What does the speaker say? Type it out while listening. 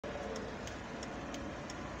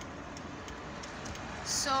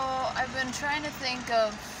So, I've been trying to think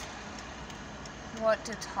of what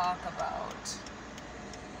to talk about.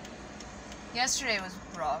 Yesterday was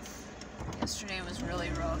rough. Yesterday was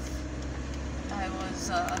really rough.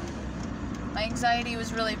 My anxiety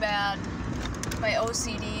was really bad. My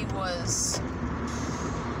OCD was,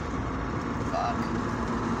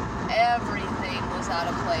 everything was out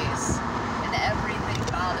of place, and everything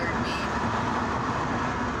bothered me.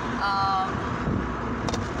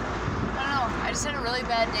 I don't know, I just had a really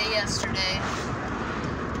bad day yesterday,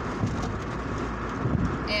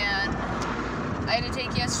 and I had to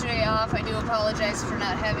take yesterday off. I do apologize for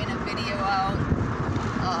not having a video out.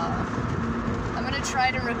 I'm going to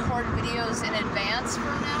try to record videos in advance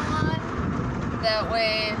from now on. That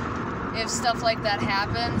way, if stuff like that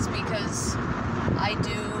happens, because I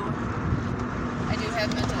do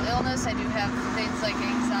have mental illness, I do have things like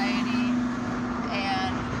anxiety,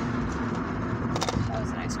 and that was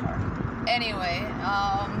a nice car. Anyway,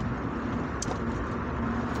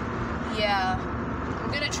 yeah, I'm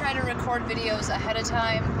going to try to record videos ahead of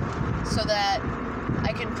time so that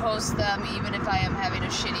I can post them even if I am having a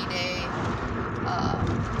shitty day.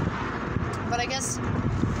 But I guess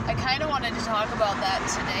I kind of wanted to talk about that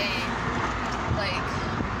today. Like,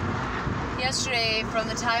 yesterday, from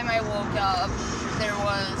the time I woke up, there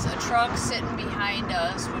was a truck sitting behind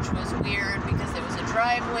us, which was weird because there was a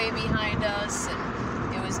driveway behind us and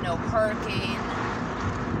there was no parking,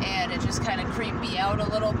 and it just kind of creeped me out a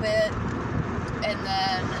little bit. And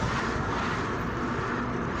then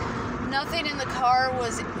nothing in the car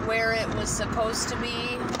was where it was supposed to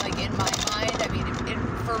be, like in my mind. I mean,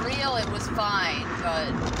 for real, it was fine,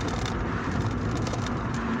 but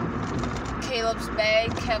Caleb's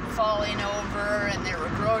bag kept falling over, and there were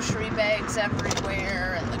grocery bags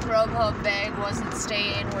everywhere, and the Grubhub bag wasn't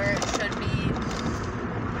staying where it should be,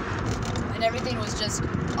 and everything was just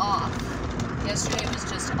off. Yesterday was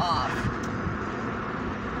just off.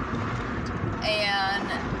 And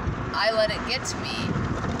I let it get to me.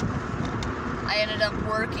 I ended up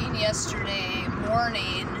working yesterday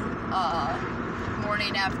morning,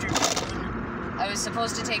 afternoon. I was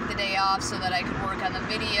supposed to take the day off so that I could work on the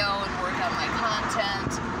video and work on my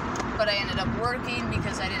content, but I ended up working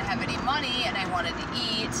because I didn't have any money and I wanted to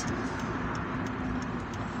eat.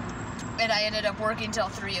 And I ended up working till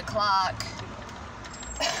 3 o'clock.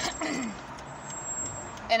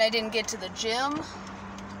 And I didn't get to the gym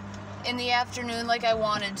in the afternoon like I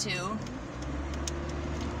wanted to.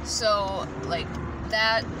 So, like,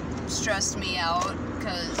 that stressed me out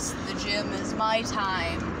because the gym is my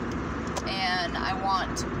time, and I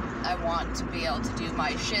want to be able to do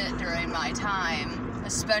my shit during my time,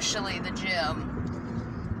 especially the gym.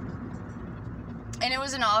 And it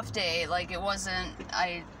was an off day. Like, it wasn't,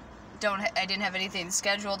 I didn't have anything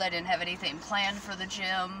scheduled. I didn't have anything planned for the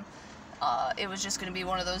gym. It was just going to be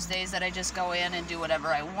one of those days that I just go in and do whatever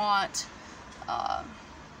I want.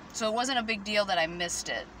 So it wasn't a big deal that I missed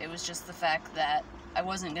it. It was just the fact that I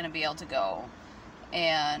wasn't going to be able to go.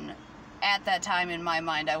 And at that time in my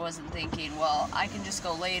mind, I wasn't thinking, well, I can just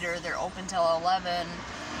go later. They're open till 11.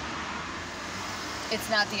 It's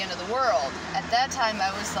not the end of the world. At that time,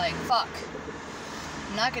 I was like, fuck.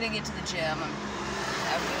 I'm not going to get to the gym.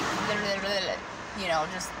 You know,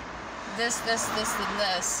 just this, and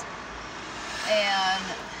this. And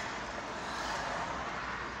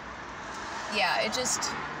yeah,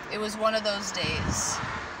 it was one of those days.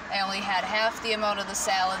 I only had half the amount of the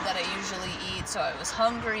salad that I usually eat, so I was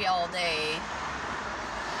hungry all day.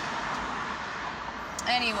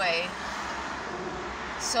 Anyway,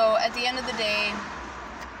 so at the end of the day,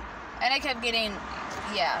 and I kept getting,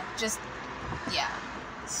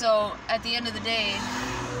 So at the end of the day,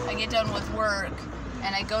 I get done with work,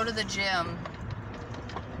 and I go to the gym,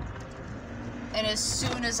 and as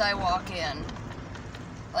soon as I walk in,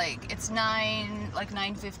 like, it's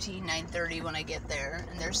 9:15, 9:30 when I get there,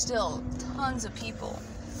 and there's still tons of people,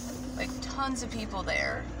 like, tons of people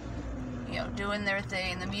there, you know, doing their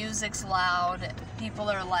thing. The music's loud, people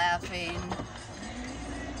are laughing,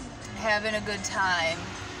 having a good time.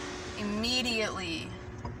 Immediately,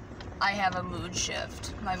 I have a mood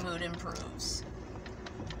shift. My mood improves.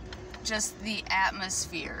 Just the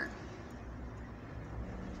atmosphere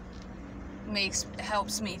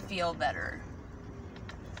helps me feel better.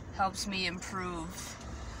 Helps me improve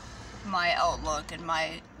my outlook and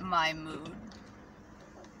my mood.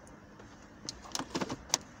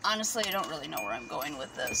 Honestly, I don't really know where I'm going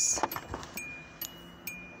with this.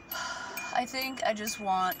 I think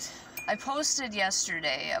I posted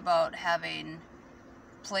yesterday about having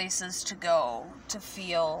places to go to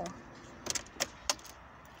feel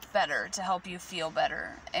better, to help you feel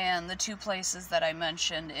better. And the two places that I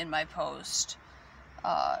mentioned in my post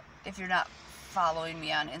If you're not following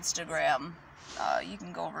me on Instagram, you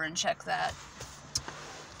can go over and check that.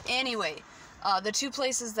 Anyway, the two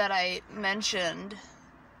places that I mentioned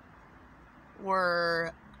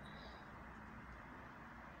were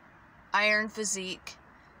Iron Physique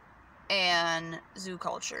and Zoo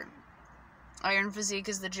Culture. Iron Physique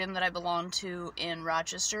is the gym that I belonged to in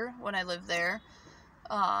Rochester when I lived there,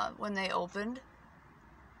 when they opened.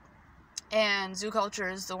 And Zoo Culture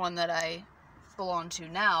is the one that I belong to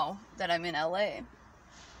now that I'm in LA.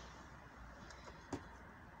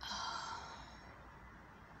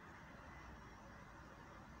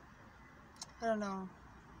 I don't know.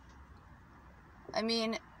 I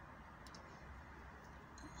mean,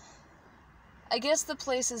 I guess the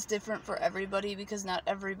place is different for everybody because not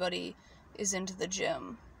everybody is into the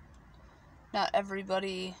gym. Not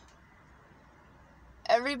everybody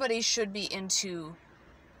should be into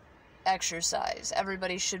exercise.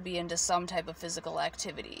 Everybody should be into some type of physical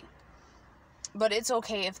activity. But it's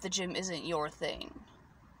okay if the gym isn't your thing.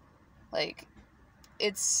 Like,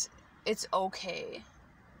 it's okay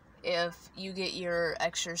if you get your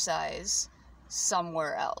exercise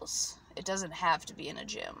somewhere else. It doesn't have to be in a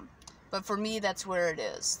gym. But for me, that's where it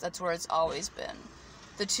is. That's where it's always been.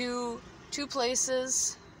 The three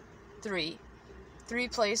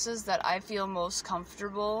places that I feel most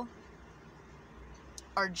comfortable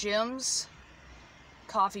are gyms,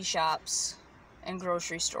 coffee shops, and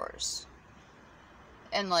grocery stores.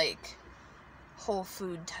 And like Whole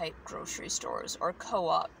Food type grocery stores or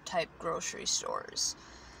co-op type grocery stores.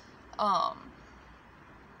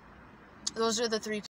 Those are the three